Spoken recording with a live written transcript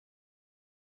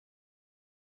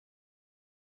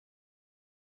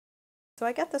So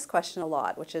I get this question a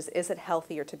lot, which is it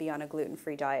healthier to be on a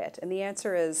gluten-free diet? And the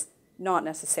answer is not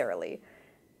necessarily.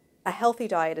 A healthy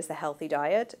diet is a healthy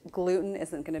diet. Gluten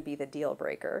isn't going to be the deal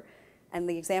breaker. And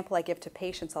the example I give to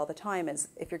patients all the time is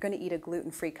if you're going to eat a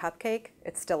gluten-free cupcake,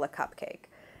 it's still a cupcake.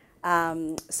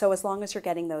 So as long as you're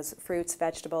getting those fruits,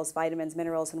 vegetables, vitamins,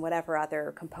 minerals, and whatever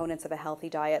other components of a healthy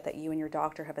diet that you and your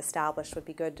doctor have established would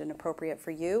be good and appropriate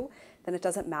for you, then it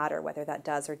doesn't matter whether that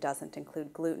does or doesn't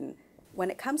include gluten. When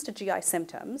it comes to GI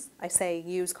symptoms, I say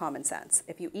use common sense.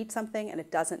 If you eat something and it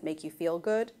doesn't make you feel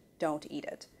good, don't eat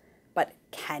it. But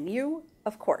can you?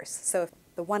 Of course. So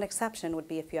the one exception would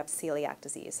be if you have celiac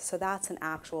disease. So that's an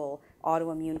actual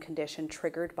autoimmune condition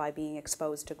triggered by being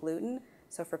exposed to gluten.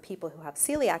 So for people who have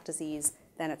celiac disease,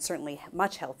 then it's certainly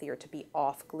much healthier to be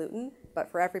off gluten.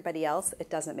 But for everybody else, it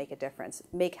doesn't make a difference.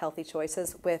 Make healthy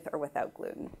choices with or without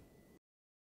gluten.